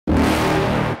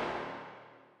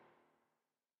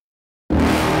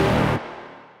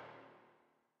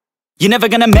You're never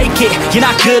gonna make it, you're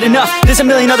not good enough. There's a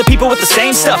million other people with the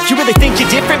same stuff. You really think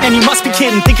you're different? Man, you must be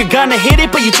kidding. Think you're gonna hit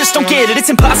it, but you just don't get it. It's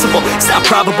impossible, it's not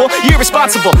probable, you're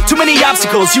irresponsible. Too many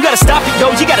obstacles, you gotta stop it, yo.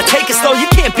 You gotta take it slow, you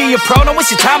can't be a pro. Don't waste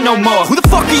your time no more. Who the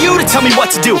fuck are you to tell me what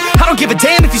to do? I don't give a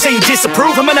damn if you say you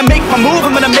disapprove. I'm gonna make my move,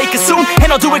 I'm gonna make it soon. And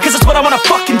I'll do it cause it's what I wanna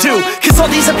fucking do. Cause all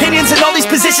these opinions and all these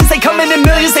positions, they come in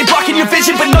millions, they blocking your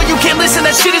vision. But no, you can't listen,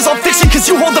 that shit is all fiction. Cause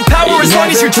you hold the power as long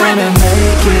as you're dreaming.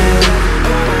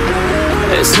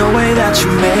 There's no way that you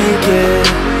make it.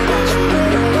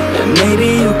 And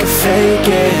maybe you can fake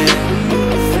it,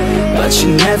 but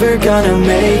you're never gonna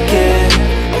make it.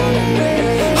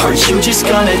 Are you just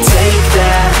gonna take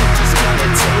that?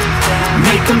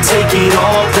 Make them take it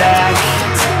all back.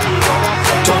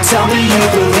 Don't tell me you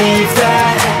believe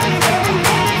that.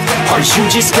 Are you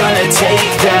just gonna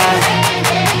take that?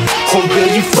 Or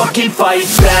will you fucking fight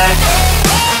back?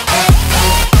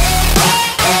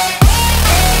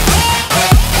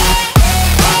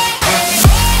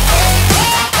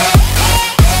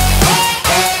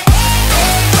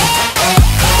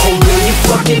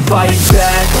 Fight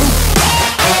back.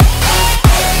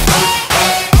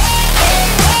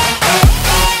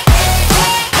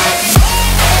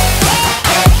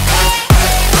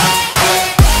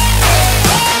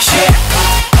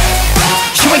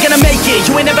 You ain't gonna make it,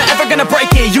 you ain't never ever gonna break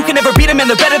it. You can never beat them and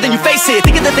they're better than you face it.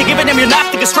 Thinking that they give a damn, you're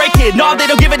not thinking straight, kid. No, they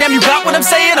don't give a damn, you got what I'm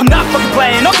saying? I'm not fucking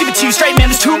playing, I'll give it to you straight,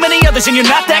 man. There's too many others and you're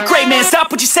not that great, man.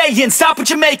 Stop what you're saying, stop what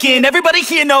you're making. Everybody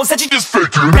here knows that you just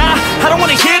faking. Nah, I don't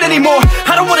wanna hear it anymore,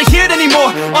 I don't wanna hear it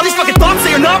anymore. All these fucking thoughts,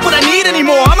 they are not what I need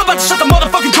anymore. I'm about to shut the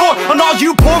motherfucking door on all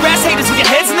you poor ass haters with your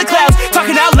heads in the clouds,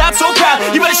 talking out loud so proud.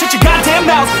 You better shut your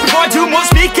goddamn mouth before I do more,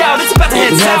 speak out. It's about to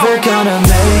head south. You're never gonna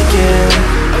make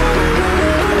it.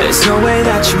 There's no way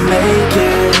that you make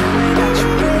it.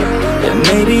 And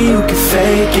maybe you can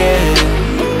fake it,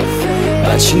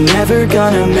 but you're never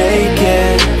gonna make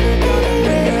it.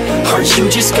 Are you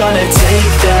just gonna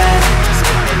take that?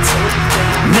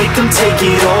 Make them take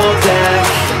it all back.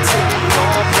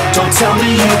 Don't tell me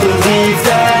you believe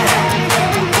that.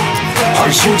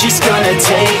 Are you just gonna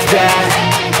take that?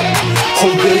 Or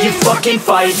will you fucking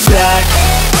fight back?